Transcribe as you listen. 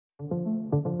As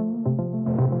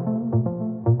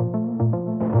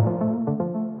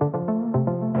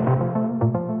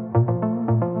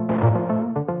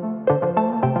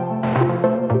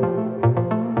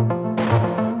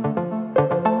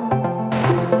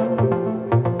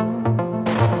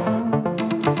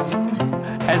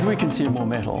we consume more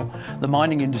metal, the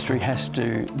mining industry has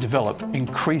to develop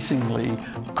increasingly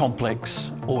complex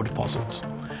ore deposits.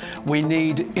 We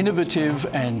need innovative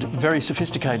and very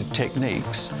sophisticated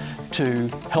techniques to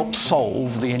help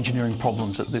solve the engineering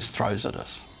problems that this throws at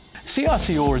us.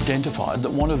 CRC ORE identified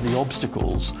that one of the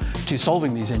obstacles to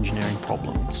solving these engineering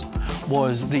problems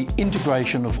was the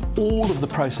integration of all of the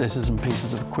processes and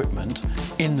pieces of equipment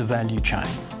in the value chain.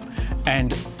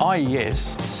 And IES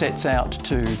sets out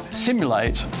to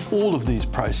simulate all of these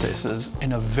processes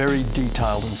in a very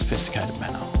detailed and sophisticated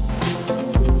manner.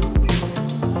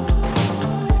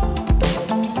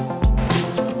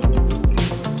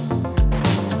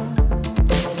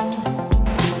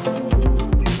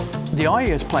 The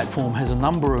IES platform has a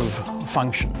number of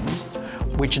functions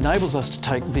which enables us to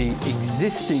take the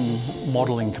existing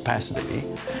modelling capacity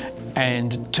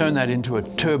and turn that into a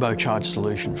turbocharged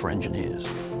solution for engineers.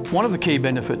 One of the key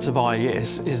benefits of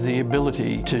IES is the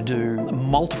ability to do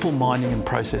multiple mining and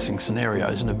processing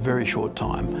scenarios in a very short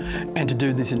time, and to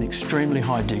do this in extremely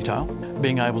high detail,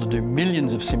 being able to do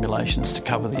millions of simulations to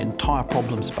cover the entire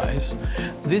problem space.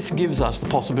 This gives us the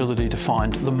possibility to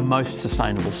find the most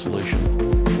sustainable solution.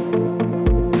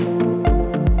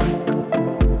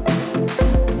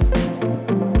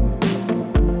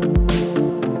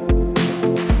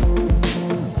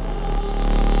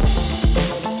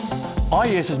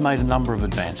 IES has made a number of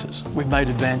advances. We've made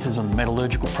advances on the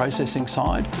metallurgical processing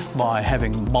side by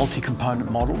having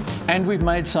multi-component models, and we've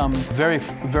made some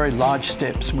very large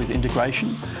steps with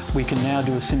integration. We can now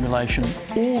do a simulation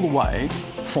all the way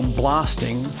from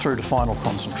blasting through to final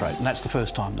concentrate, and that's the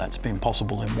first time that's been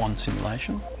possible in one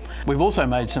simulation. We've also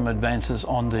made some advances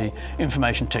on the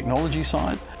information technology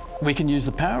side. We can use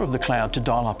the power of the cloud to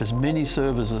dial up as many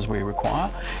servers as we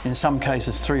require, in some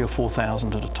cases 3,000 or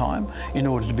 4,000 at a time, in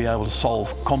order to be able to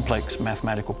solve complex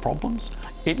mathematical problems.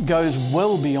 It goes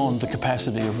well beyond the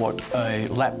capacity of what a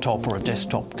laptop or a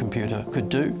desktop computer could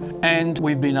do, and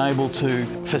we've been able to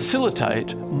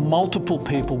facilitate multiple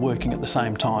people working at the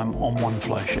same time on one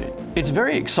flow sheet. It's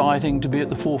very exciting to be at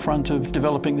the forefront of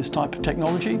developing this type of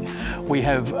technology. We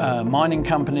have mining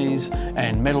companies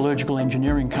and metallurgical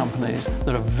engineering companies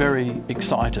that are very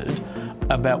excited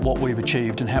about what we've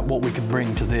achieved and what we can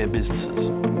bring to their businesses.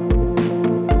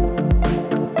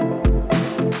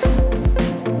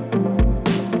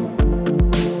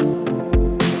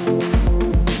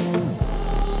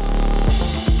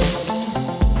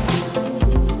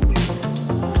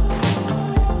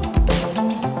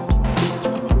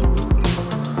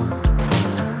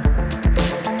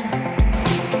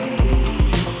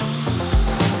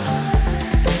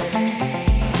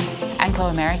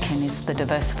 American is the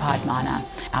diversified miner.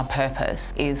 Our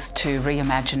purpose is to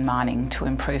reimagine mining to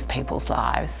improve people's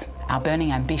lives. Our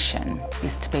burning ambition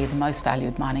is to be the most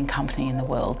valued mining company in the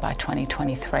world by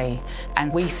 2023,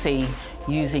 and we see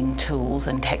using tools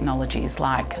and technologies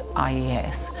like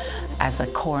IES as a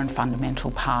core and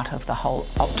fundamental part of the whole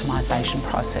optimisation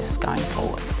process going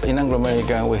forward. In Anglo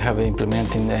American, we have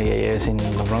implemented IES in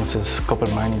the Bronces copper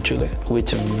mine in Chile,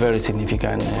 which is a very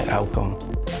significant outcome.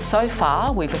 So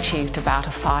far, we've achieved about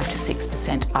a 5 to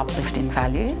 6% uplift in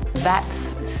value.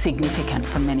 That's significant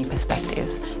from many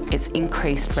perspectives. It's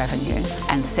increased revenue,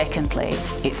 and secondly,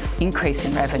 its increase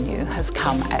in revenue has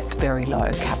come at very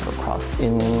low capital costs.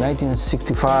 In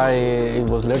 1965, it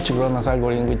was Lercher-Grodman's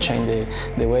algorithm which changed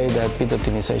the way that pit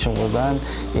optimization was done.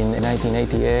 In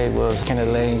 1988, it was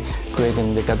Kenneth Lane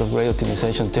creating the cut-off grade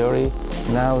optimization theory.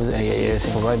 Now, IES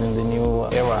is providing the new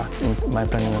era in mine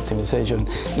planning optimization,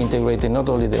 integrating not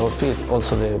only the ore feed,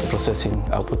 also the processing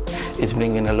output. It's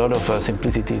bringing a lot of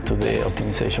simplicity to the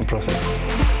optimization process.